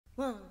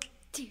1,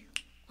 2,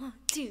 1,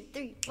 2,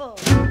 3, 4.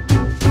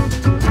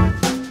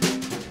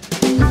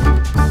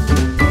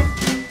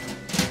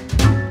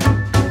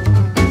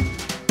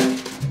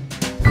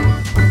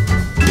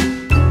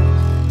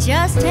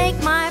 Just take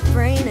my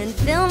brain and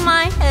fill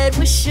my head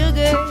with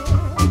sugar,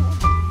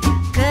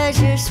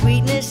 'cause your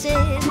sweetness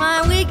is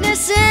my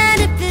weakness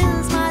and it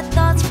fills my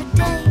thoughts for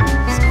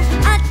days.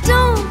 I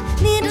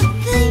don't need a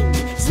thing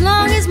as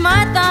long as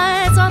my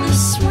thoughts are the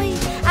sweet.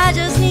 I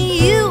just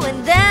need you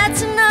and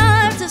that's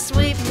enough to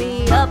sweep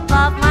me up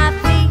off my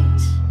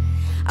feet.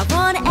 I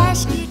wanna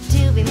ask you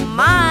to be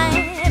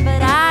mine,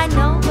 but I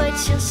know what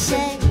you'll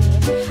say.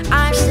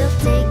 I'm still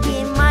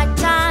taking my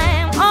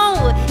time,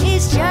 oh,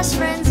 it's just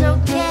friends,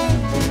 okay?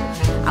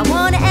 I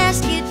wanna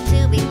ask you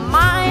to be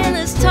mine,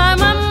 this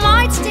time I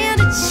might stand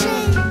a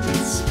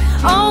chance.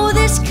 Oh,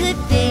 this could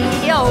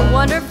be a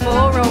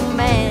wonderful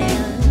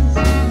romance.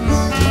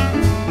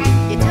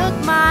 You took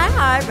my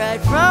heart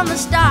right from the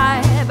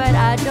start, but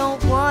I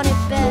don't want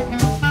it back.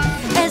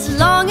 As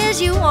long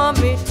as you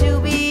want me to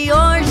be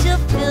yours,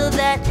 you'll fill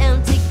that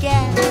empty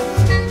gap.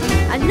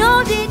 I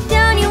know deep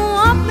down you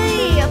want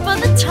me, but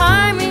the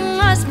timing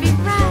must be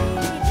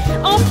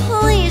right. Oh,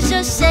 please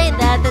just say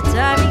that the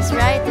timing's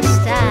right.